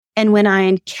And when I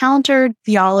encountered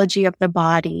theology of the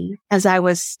body as I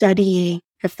was studying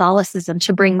Catholicism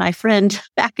to bring my friend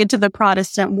back into the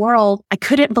Protestant world, I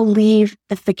couldn't believe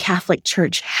that the Catholic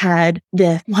Church had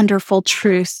the wonderful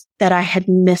truths that I had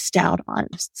missed out on,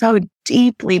 so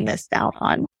deeply missed out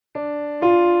on.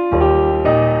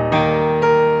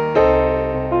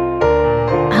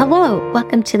 Hello,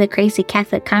 welcome to the Crazy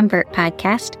Catholic Convert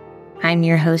podcast. I'm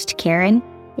your host, Karen.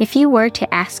 If you were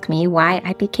to ask me why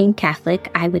I became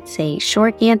Catholic, I would say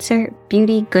short answer,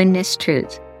 beauty, goodness,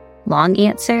 truth. Long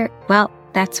answer, well,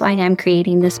 that's why I'm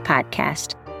creating this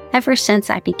podcast. Ever since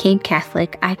I became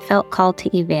Catholic, I felt called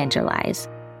to evangelize.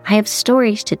 I have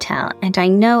stories to tell, and I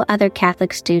know other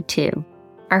Catholics do too.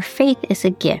 Our faith is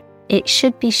a gift. It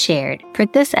should be shared. For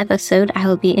this episode, I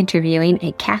will be interviewing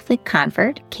a Catholic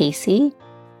convert, Casey.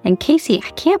 And Casey,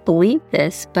 I can't believe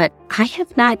this, but I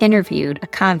have not interviewed a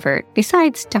convert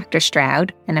besides Dr.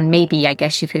 Stroud, and maybe I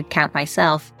guess you could count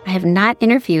myself. I have not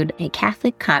interviewed a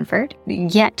Catholic convert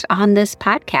yet on this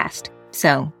podcast.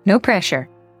 So, no pressure.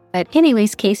 But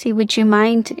anyways, Casey, would you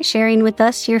mind sharing with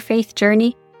us your faith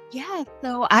journey? Yeah,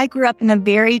 so I grew up in a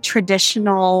very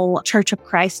traditional Church of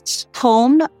Christ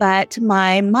home, but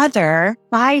my mother,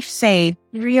 by faith,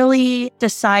 really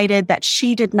decided that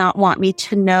she did not want me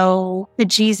to know the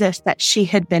Jesus that she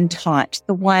had been taught,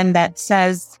 the one that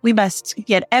says we must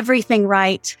get everything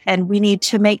right and we need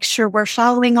to make sure we're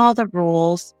following all the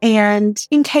rules. And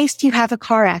in case you have a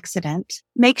car accident,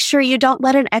 make sure you don't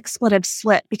let an expletive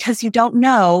slip because you don't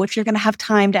know if you're going to have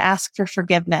time to ask for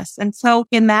forgiveness. And so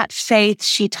in that faith,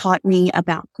 she taught me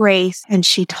about grace and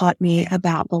she taught me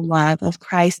about the love of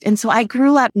Christ. And so I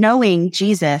grew up knowing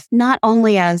Jesus, not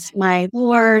only as my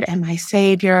Lord and my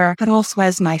Savior, but also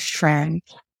as my friend.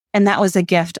 And that was a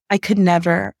gift I could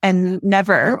never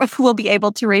will be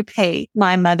able to repay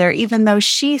my mother, even though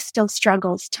she still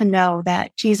struggles to know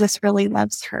that Jesus really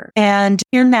loves her. And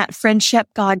in that friendship,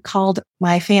 God called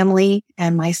my family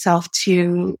and myself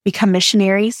to become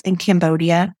missionaries in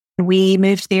Cambodia. We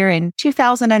moved there in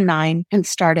 2009 and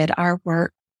started our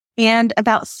work. And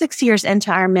about 6 years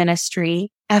into our ministry,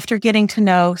 after getting to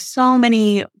know so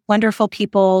many wonderful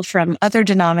people from other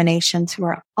denominations who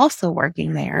are also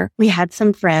working there, we had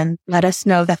some friends let us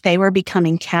know that they were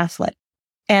becoming Catholic.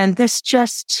 And this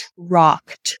just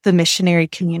rocked the missionary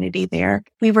community there.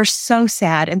 We were so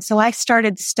sad. And so I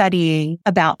started studying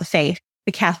about the faith,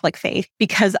 the Catholic faith,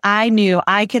 because I knew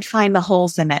I could find the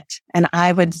holes in it and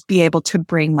I would be able to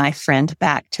bring my friend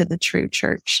back to the true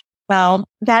church. Well,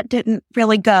 that didn't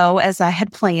really go as I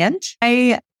had planned.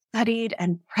 I studied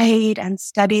and prayed and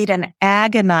studied and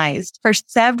agonized for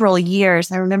several years.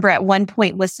 I remember at one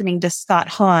point listening to Scott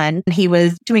Hahn. He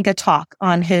was doing a talk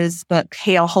on his book,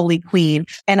 Hail, Holy Queen.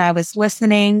 And I was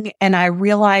listening and I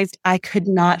realized I could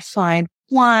not find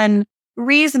one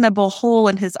reasonable hole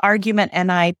in his argument.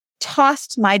 And I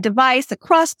tossed my device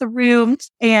across the room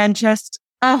and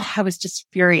I was just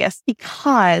furious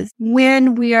because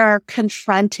when we are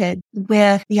confronted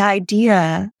with the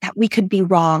idea that we could be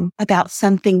wrong about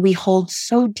something we hold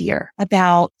so dear,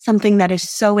 about something that is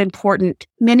so important,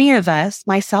 many of us,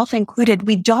 myself included,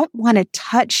 we don't want to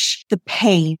touch the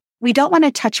pain. We don't want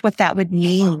to touch what that would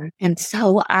mean. And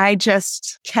so I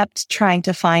just kept trying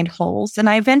to find holes. And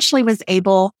I eventually was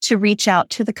able to reach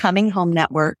out to the Coming Home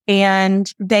Network,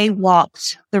 and they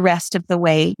walked the rest of the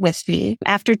way with me.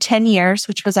 After 10 years,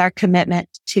 which was our commitment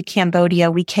to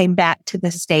Cambodia, we came back to the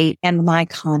state and my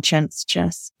conscience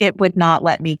it would not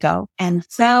let me go. And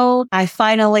so I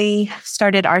finally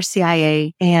started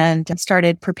RCIA and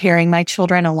started preparing my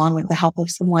children along with the help of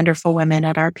some wonderful women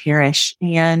at our parish,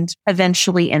 and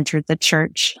eventually entered the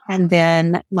church. And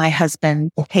then my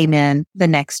husband came in the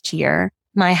next year.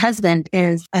 My husband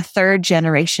is a third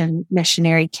generation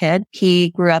missionary kid. He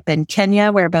grew up in Kenya,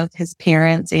 where both his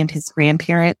parents and his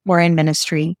grandparents were in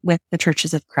ministry with the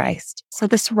Churches of Christ. So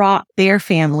this rocked their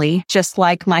family, just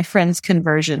like my friend's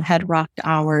conversion had rocked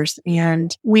ours.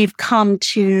 And we've come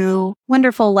to a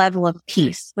wonderful level of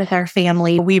peace with our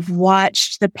family. We've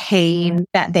watched the pain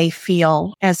that they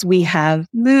feel as we have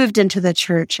moved into the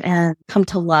church and come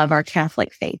to love our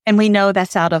Catholic faith. And we know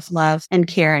that's out of love and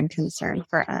care and concern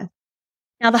for us.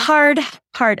 Now, the hard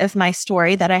part of my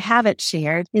story that I haven't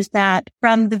shared is that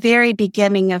from the very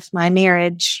beginning of my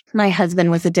marriage, my husband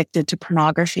was addicted to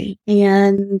pornography.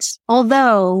 And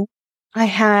although I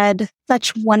had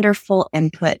such wonderful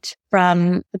input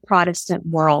from the Protestant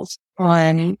world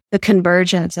on the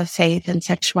convergence of faith and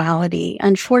sexuality,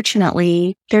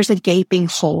 unfortunately, there's a gaping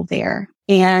hole there.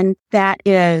 And that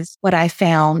is what I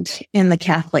found in the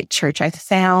Catholic Church. I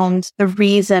found the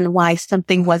reason why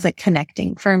something wasn't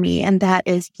connecting for me. And that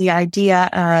is the idea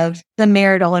of the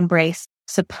marital embrace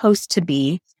supposed to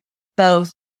be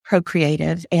both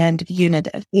procreative and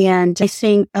unitive. And I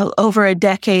think over a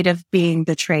decade of being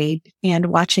betrayed and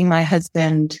watching my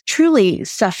husband truly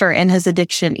suffer in his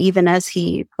addiction, even as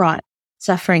he brought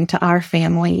suffering to our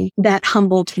family, that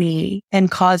humbled me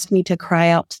and caused me to cry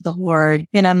out to the Lord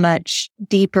in a much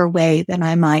deeper way than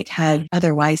I might have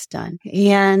otherwise done.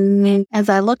 And as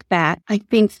I look back, I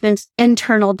think this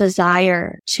internal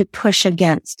desire to push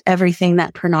against everything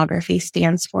that pornography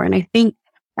stands for. And I think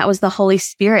that was the Holy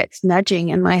Spirit's nudging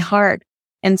in my heart.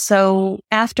 And so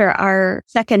after our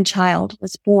second child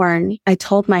was born, I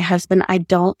told my husband, I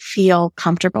don't feel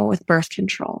comfortable with birth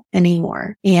control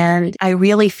anymore. And I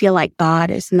really feel like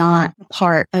God is not a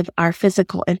part of our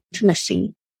physical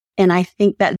intimacy. And I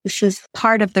think that this is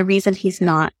part of the reason he's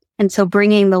not. And so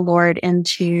bringing the Lord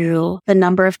into the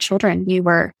number of children we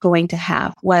were going to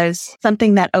have was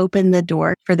something that opened the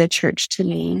door for the church to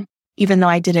me, even though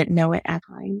I didn't know it at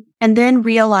the time. And then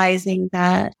realizing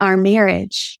that our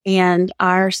marriage and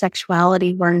our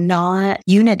sexuality were not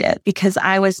unitive because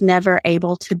I was never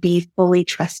able to be fully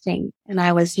trusting and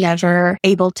I was never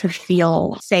able to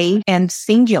feel safe and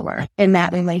singular in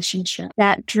that relationship.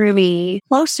 That drew me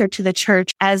closer to the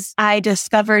church as I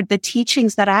discovered the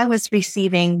teachings that I was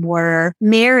receiving were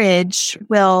marriage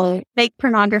will make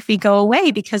pornography go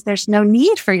away because there's no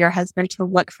need for your husband to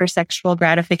look for sexual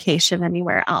gratification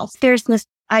anywhere else. There's this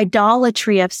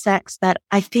idolatry of sex that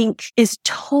I think is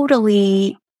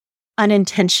totally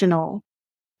unintentional,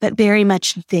 but very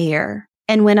much there.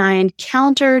 And when I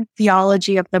encountered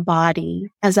theology of the body,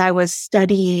 as I was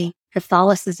studying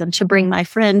Catholicism to bring my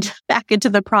friend back into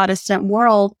the Protestant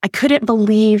world, I couldn't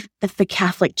believe that the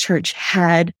Catholic Church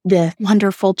had the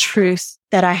wonderful truths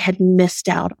that I had missed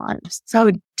out on,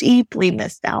 so deeply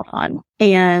missed out on.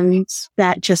 And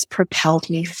that just propelled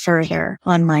me further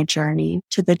on my journey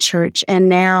to the church. And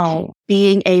now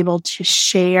being able to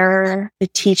share the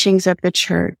teachings of the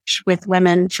church with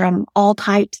women from all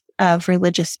types of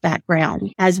religious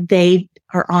background as they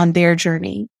are on their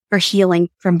journey for healing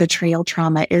from betrayal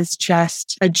trauma is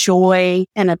just a joy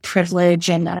and a privilege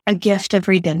and a gift of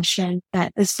redemption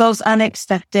that is so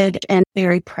unexpected and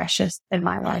very precious in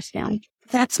my life now.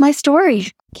 That's my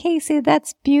story. Casey,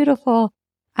 that's beautiful.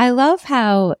 I love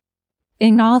how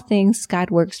in all things God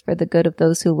works for the good of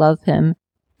those who love him,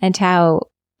 and how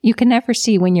you can never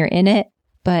see when you're in it,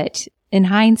 but in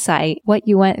hindsight, what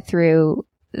you went through,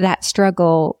 that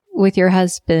struggle with your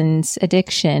husband's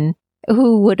addiction,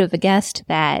 who would have guessed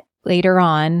that later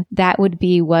on, that would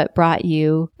be what brought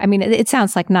you? I mean, it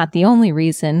sounds like not the only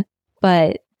reason,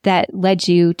 but that led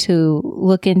you to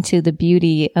look into the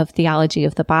beauty of theology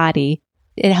of the body.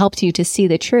 It helped you to see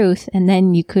the truth, and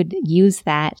then you could use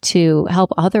that to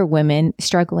help other women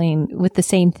struggling with the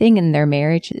same thing in their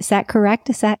marriage. Is that correct?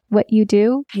 Is that what you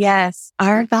do? Yes.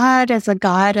 Our God is a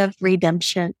God of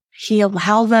redemption. He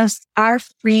allows us our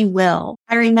free will.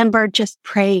 I remember just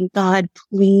praying, God,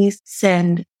 please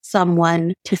send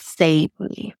someone to save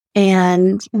me.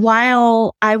 And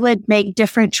while I would make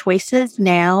different choices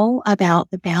now about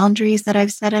the boundaries that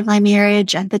I've set in my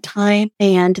marriage at the time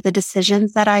and the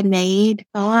decisions that I made,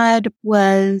 God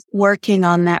was working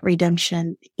on that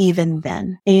redemption even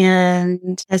then.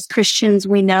 And as Christians,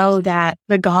 we know that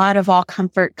the God of all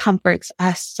comfort comforts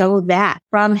us so that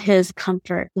from his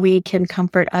comfort, we can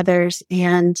comfort others.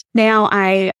 And now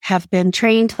I have been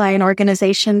trained by an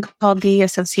organization called the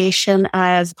Association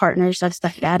as Partners of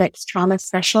Sex Addicts Trauma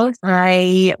Specialists.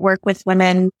 I work with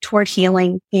women toward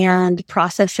healing and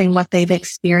processing what they've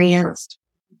experienced,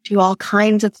 do all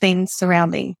kinds of things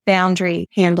surrounding boundary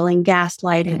handling,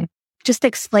 gaslighting, just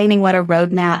explaining what a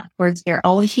roadmap towards their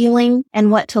own healing and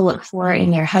what to look for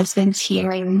in their husband's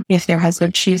healing if their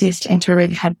husband chooses to enter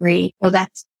recovery. Well,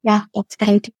 that's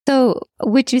good. So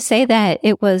would you say that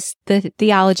it was the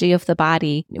theology of the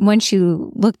body? Once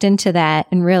you looked into that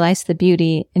and realized the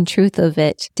beauty and truth of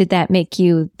it, did that make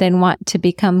you then want to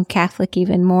become Catholic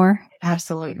even more?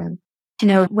 Absolutely. You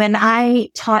know, when I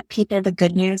taught people the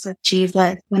good news of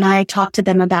Jesus, when I talked to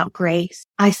them about grace,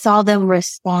 I saw them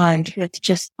respond with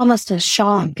just almost a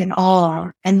shock and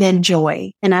awe and then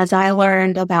joy. And as I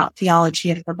learned about theology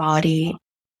of the body,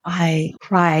 I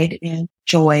cried in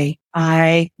joy.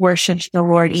 I worshiped the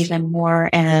Lord even more.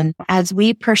 And as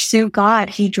we pursue God,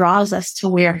 he draws us to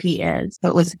where he is. So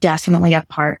it was definitely a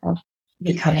part of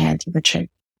becoming into the church.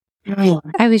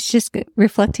 I was just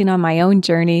reflecting on my own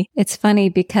journey. It's funny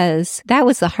because that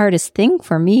was the hardest thing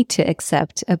for me to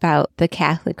accept about the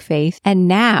Catholic faith. And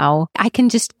now I can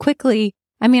just quickly,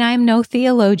 I'm no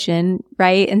theologian,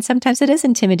 right? And sometimes it is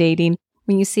intimidating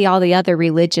when you see all the other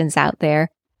religions out there.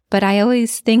 But I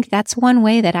always think that's one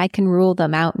way that I can rule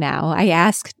them out now. I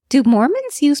ask Do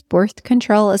Mormons use birth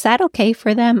control? Is that okay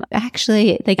for them?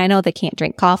 Actually, I know they can't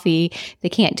drink coffee, they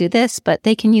can't do this, but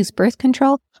they can use birth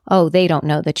control? Oh, they don't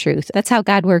know the truth. That's how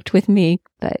God worked with me,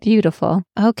 but beautiful.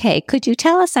 Okay, could you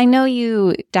tell us, I know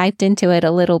you dived into it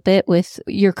a little bit with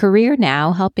your career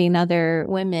now, helping other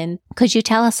women. Could you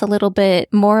tell us a little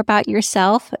bit more about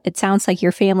yourself? It sounds like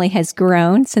your family has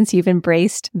grown since you've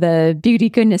embraced the beauty,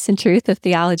 goodness, and truth of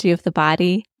theology of the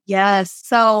body. Yes.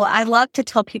 So I love to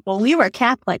tell people we were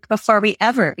Catholic before we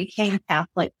ever became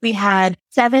Catholic. We had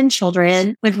 7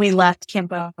 children when we left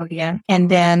Cambodia and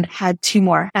then had 2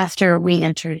 more after we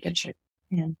entered the church.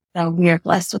 And so we are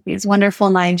blessed with these wonderful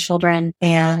 9 children.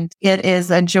 And it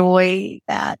is a joy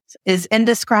that is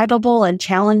indescribable and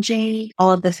challenging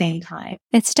all at the same time.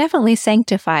 It's definitely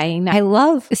sanctifying. I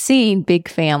love seeing big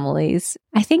families.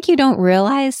 I think you don't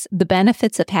realize the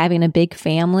benefits of having a big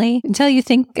family until you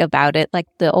think about it. Like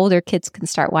the older kids can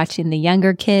start watching the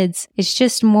younger kids. It's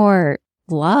just more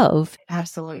love.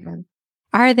 Absolutely.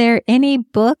 Are there any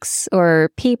books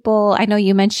or people? I know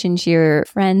you mentioned your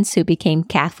friends who became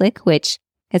Catholic, which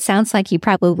it sounds like you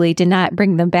probably did not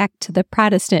bring them back to the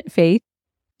Protestant faith.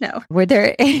 No. Were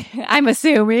there, I'm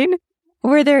assuming,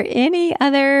 were there any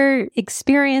other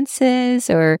experiences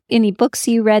or any books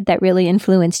you read that really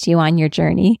influenced you on your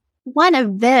journey? One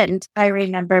event I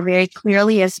remember very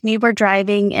clearly is we were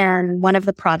driving in one of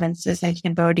the provinces in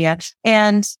Cambodia,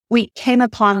 and we came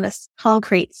upon this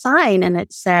concrete sign, and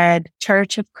it said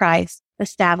Church of Christ,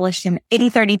 established in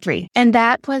 1833. And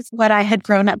that was what I had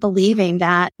grown up believing,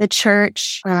 that the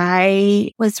church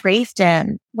I was raised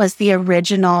in was the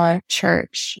original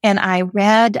church. And I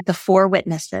read The Four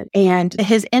Witnesses, and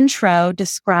his intro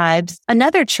describes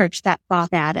another church that Bob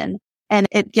Madden. And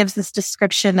it gives this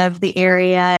description of the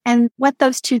area. And what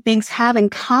those 2 things have in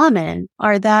common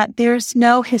are that there's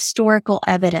no historical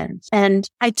evidence. And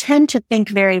I tend to think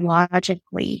very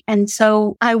logically. And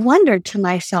so I wondered to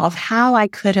myself how I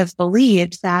could have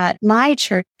believed that my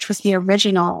church was the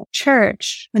original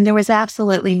church when there was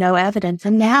absolutely no evidence.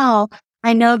 And now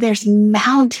I know there's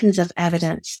mountains of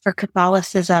evidence for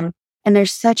Catholicism, and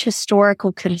there's such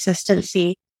historical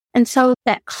consistency. And so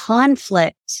that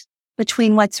conflict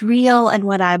between what's real and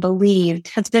what I believed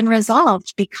has been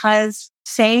resolved because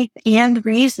faith and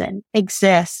reason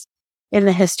exist in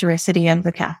the historicity of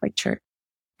the Catholic Church.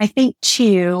 I think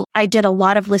too, I did a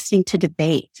lot of listening to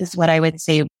debates is what I would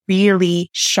say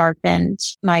really sharpened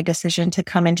my decision to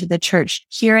come into the church,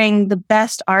 hearing the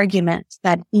best arguments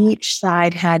that each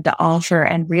side had to offer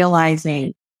and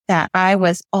realizing that I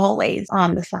was always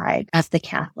on the side of the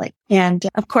Catholic. And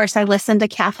of course, I listened to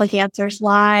Catholic Answers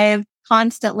Live.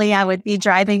 Constantly, I would be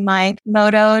driving my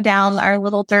moto down our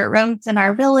little dirt roads in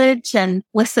our village and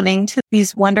listening to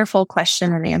these wonderful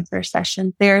question and answer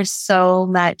sessions. There's so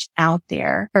much out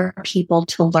there for people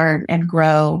to learn and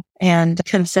grow and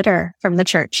consider from the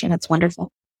church, and it's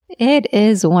wonderful. It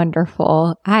is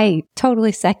wonderful. I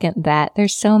totally second that.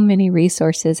 There's so many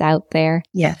resources out there.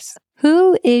 Yes.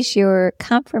 Who is your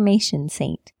confirmation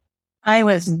saint? I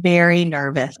was very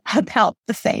nervous about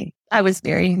the saint. I was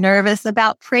very nervous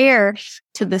about prayer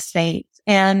to the saints.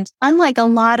 And unlike a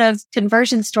lot of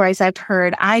conversion stories I've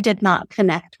heard, I did not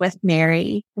connect with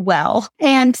Mary well.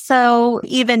 And so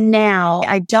even now,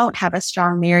 I don't have a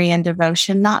strong Marian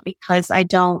devotion, not because I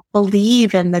don't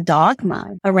believe in the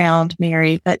dogma around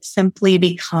Mary, but simply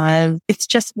because it's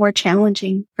just more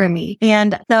challenging for me.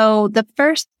 And so the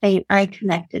first saint I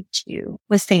connected to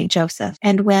was Saint Joseph.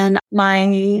 And when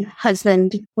my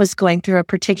husband was going through a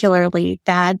particularly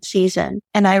bad season,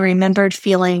 and I remembered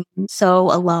feeling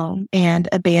so alone and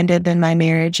abandoned in my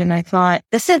marriage. And I thought,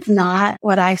 this is not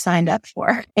what I signed up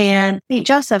for. And St.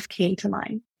 Joseph came to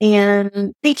mind.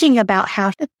 And thinking about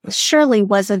how it surely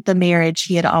wasn't the marriage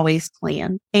he had always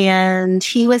planned. And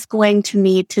he was going to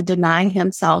need to deny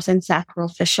himself in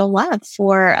sacrificial love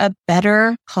for a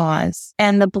better cause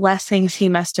and the blessings he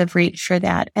must have reaped for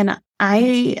that. And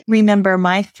I remember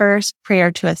my first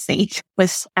prayer to a saint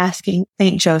was asking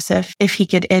St. Joseph if he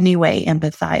could anyway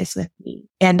empathize with me.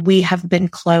 And we have been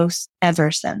close ever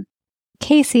since.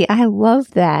 Casey, I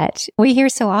love that. We hear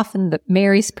so often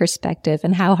Mary's perspective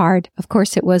and how hard, of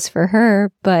course, it was for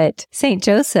her, but St.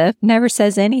 Joseph never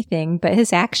says anything, but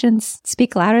his actions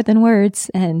speak louder than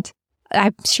words. And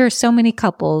I'm sure so many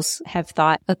couples have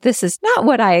thought, oh, this is not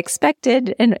what I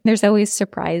expected. And there's always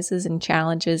surprises and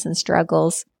challenges and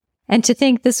struggles. And to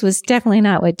think this was definitely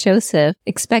not what Joseph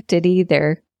expected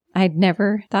either. I'd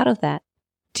never thought of that.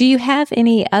 Do you have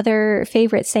any other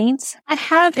favorite saints? I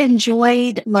have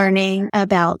enjoyed learning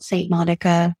about Saint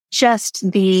Monica,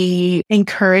 just the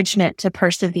encouragement to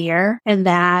persevere and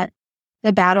that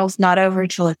the battle's not over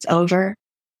till it's over.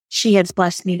 she has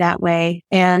blessed me that way.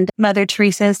 And Mother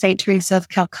Teresa, St. Teresa of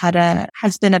Calcutta,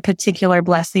 has been a particular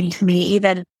blessing to me.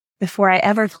 Even before I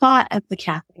ever thought of the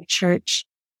Catholic Church,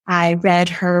 I read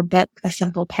her book, A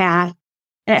Simple Path,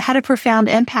 and it had a profound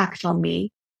impact on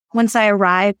me. Once I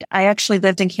arrived, I actually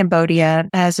lived in Cambodia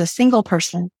as a single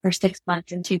person for 6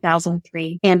 months in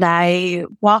 2003. And I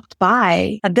walked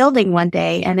by a building one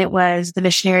day, and it was the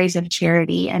Missionaries of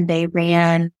Charity, and they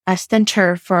ran a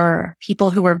center for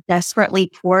people who were desperately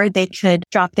poor. They could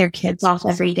drop their kids off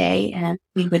every day, and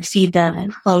we would feed them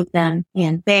and clothe them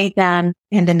and bathe them.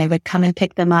 And then they would come and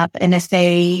pick them up. And if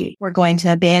they were going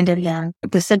to abandon them,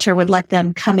 the center would let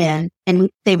them come in, and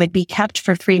they would be kept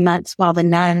for 3 months while the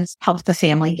nuns helped the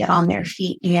family get on their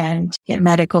feet and get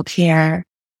medical care,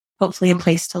 hopefully a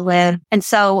place to live. And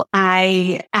so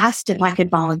I asked if I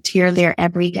could volunteer there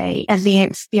every day. And the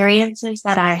experiences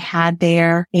that I had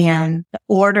there and the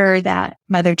order that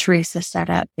Mother Teresa set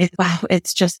up,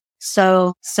 it's just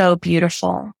so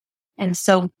beautiful. And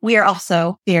so we are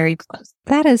also very close.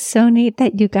 That is so neat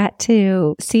that you got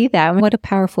to see that. What a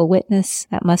powerful witness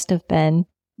that must have been.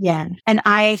 Yeah. And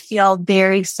I feel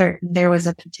very certain there was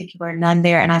a particular nun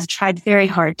there, and I've tried very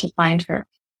hard to find her.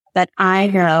 But I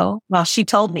know, well, she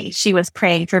told me she was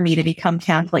praying for me to become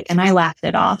Catholic, and I laughed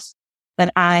it off.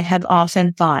 But I have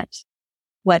often thought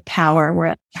what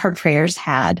power her prayers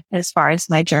had as far as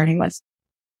my journey was.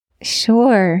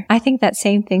 Sure. I think that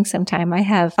same thing sometime. I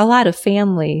have a lot of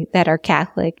family that are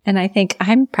Catholic, and I think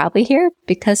I'm probably here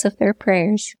because of their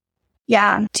prayers.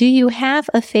 Yeah. Do you have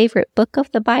a favorite book of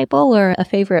the Bible or a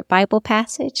favorite Bible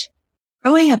passage?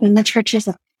 Growing up in the churches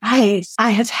of Christ,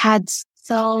 I have had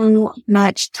so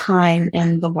much time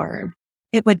in the Word.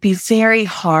 It would be very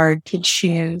hard to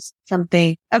choose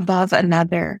something above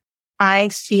another. I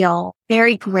feel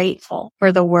very grateful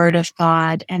for the Word of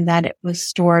God and that it was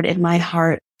stored in my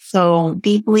heart so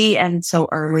deeply and so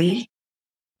early.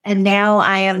 And now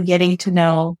I am getting to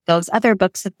know those other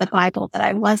books of the Bible that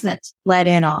I wasn't let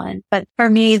in on. But for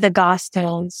me, the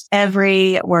Gospels,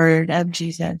 every word of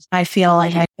Jesus, I feel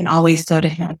like I can always go to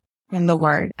him in the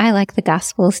Word. I like the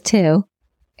Gospels too.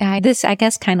 This, I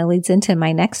guess, kind of leads into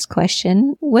my next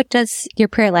question. What does your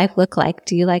prayer life look like?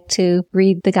 Do you like to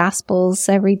read the Gospels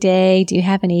every day? Do you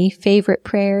have any favorite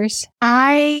prayers?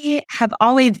 I have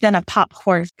always been a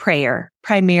popcorn prayer,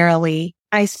 primarily.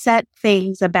 I set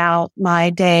things about my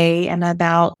day and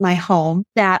about my home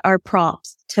that are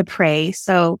prompts to pray.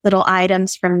 So little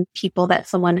items from people that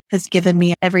someone has given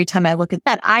me. Every time I look at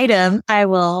that item, I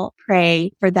will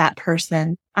pray for that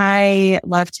person. I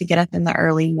love to get up in the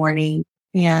early morning,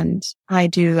 and I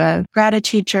do a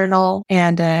gratitude journal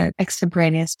and an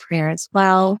extemporaneous prayer as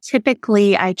well.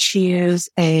 Typically, I choose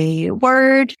a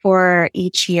word for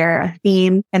each year, a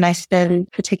theme, and I spend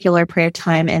particular prayer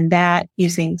time in that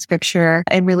using scripture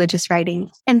and religious writing.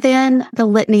 And then the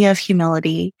Litany of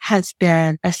Humility has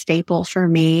been a staple for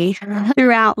me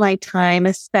throughout my time,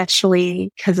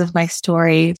 especially because of my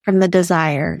story from the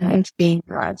desire of being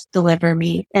loved, deliver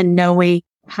me, and knowing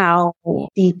how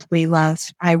deeply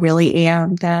loved I really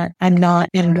am, that I'm not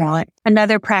in want.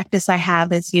 Another practice I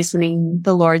have is using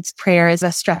the Lord's Prayer as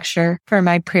a structure for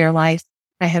my prayer life.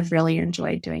 I have really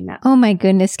enjoyed doing that. Oh my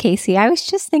goodness, Casey. I was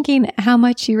just thinking how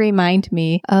much you remind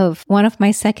me of one of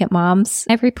my second moms.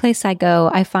 Every place I go,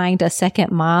 I find a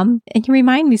second mom, and you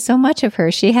remind me so much of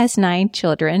her. She has 9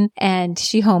 children, and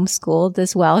she homeschooled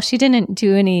as well. She didn't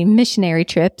do any missionary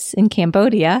trips in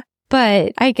Cambodia,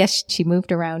 but I guess she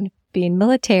moved around being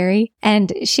military.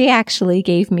 And she actually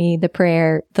gave me the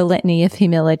prayer, the Litany of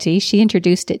Humility. She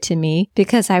introduced it to me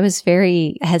because I was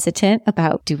very hesitant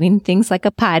about doing things like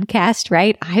a podcast,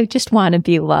 right? I just want to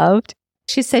be loved.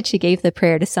 She said she gave the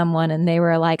prayer to someone, and they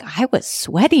were like, I was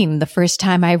sweating the first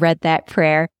time I read that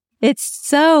prayer. It's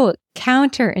so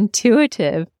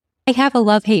counterintuitive. I have a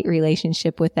love-hate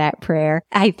relationship with that prayer.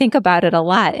 I think about it a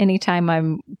lot. Anytime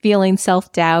I'm feeling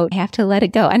self-doubt, I have to let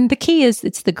it go. And the key is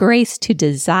it's the grace to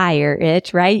desire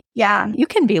it, right? Yeah. You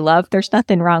can be loved. There's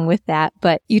nothing wrong with that,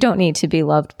 but you don't need to be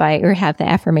loved by or have the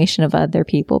affirmation of other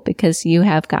people because you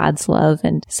have God's love.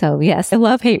 And so, yes, a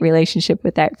love-hate relationship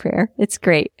with that prayer. It's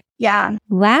great. Yeah.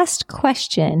 Last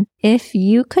question. If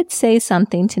you could say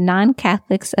something to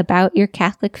non-Catholics about your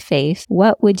Catholic faith,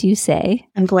 what would you say?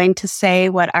 I'm going to say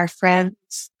what our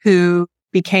friends who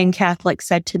became Catholic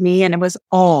said to me, and it was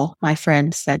all my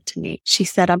friends said to me. She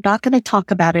said, I'm not going to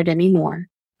talk about it anymore,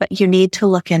 but you need to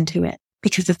look into it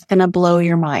because it's going to blow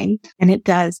your mind. And it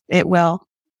does. It will.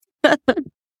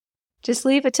 Just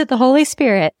leave it to the Holy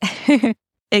Spirit.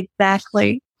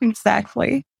 Exactly.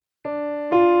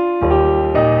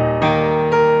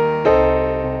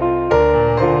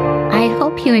 I hope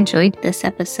hope you enjoyed this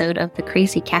episode of the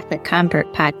Crazy Catholic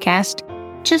Convert podcast.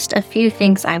 Just a few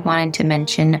things I wanted to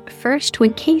mention. First,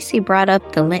 when Casey brought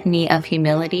up the Litany of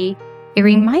Humility, it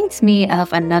reminds me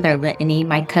of another litany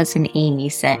my cousin Amy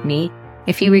sent me.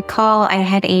 If you recall, I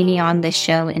had Amy on the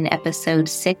show in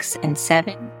episodes 6 and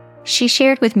 7. She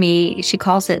shared with me, she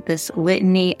calls it this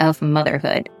Litany of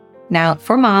Motherhood. Now,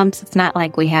 for moms, it's not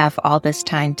like we have all this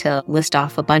time to list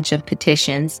off a bunch of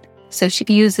petitions, so she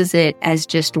uses it as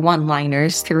just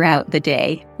one-liners throughout the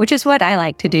day, which is what I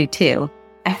like to do too.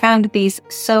 I found these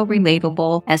so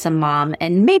relatable as a mom,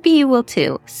 and maybe you will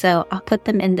too, so I'll put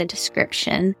them in the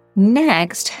description.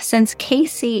 Next, since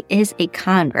Casey is a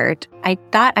convert, I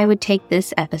thought I would take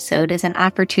this episode as an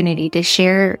opportunity to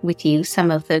share with you some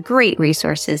of the great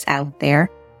resources out there.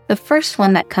 The first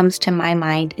one that comes to my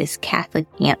mind is Catholic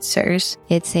Answers.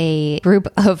 It's a group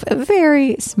of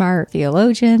very smart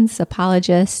theologians,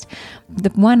 apologists.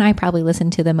 The one I probably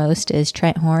listen to the most is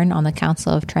Trent Horn on the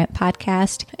Council of Trent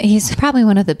podcast. He's probably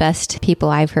one of the best people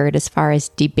I've heard as far as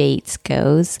debates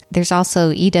goes. There's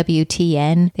also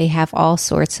EWTN. They have all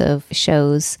sorts of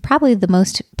shows. Probably the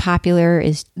most popular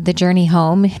is The Journey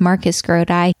Home. Marcus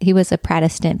Grodi, he was a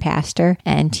Protestant pastor,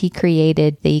 and he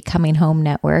created the Coming Home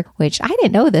Network, which I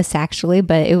didn't know this actually,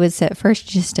 but it was at first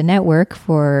just a network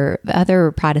for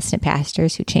other Protestant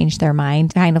pastors who changed their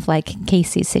mind, kind of like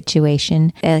Casey's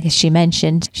situation. As she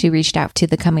mentioned, she reached out to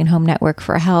the Coming Home Network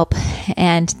for help,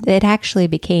 and it actually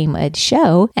became a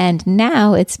show, and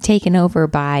now it's taken over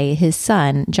by his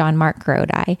son, John Mark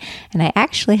Grodi. And I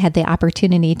actually had the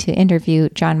opportunity to interview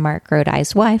John Mark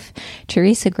Grodi's wife,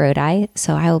 Teresa Grodi,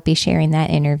 so I will be sharing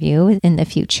that interview in the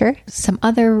future. Some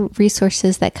other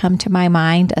resources that come to my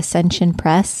mind, Ascension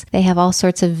Press. They have all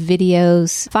sorts of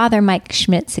videos. Father Mike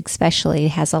Schmitz especially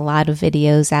has a lot of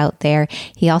videos out there.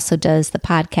 He also does the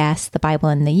podcast, The Bible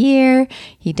in the Year.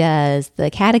 He does the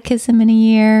Catechism in a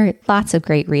Year. Lots of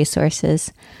great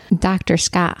resources. Dr.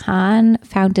 Scott Hahn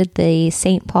founded the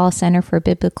St. Paul Center for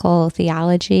Biblical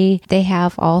Theology. They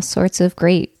have all sorts of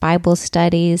great Bible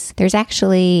studies. There's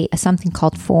actually something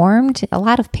called Formed. A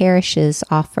lot of parishes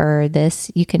offer this.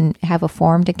 You can have a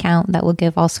Formed account that will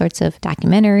give all sorts of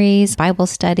documentaries, Bible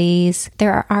studies.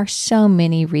 There are so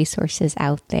many resources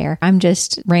out there. I'm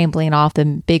just rambling off the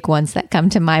big ones that come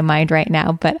to my mind right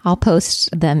now, but I'll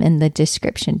post them in the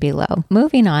description below.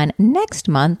 Moving on, next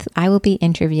month, I will be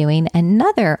interviewing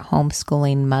another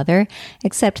homeschooling mother,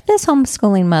 except this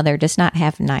homeschooling mother does not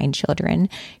have 9 children.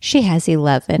 She has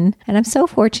 11, and I'm so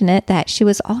fortunate that she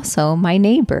was also my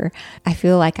neighbor. I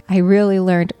feel like I really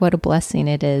learned what a blessing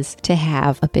it is to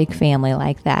have a big family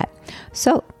like that.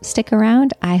 So stick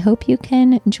around. I hope you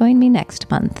can join me next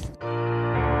month.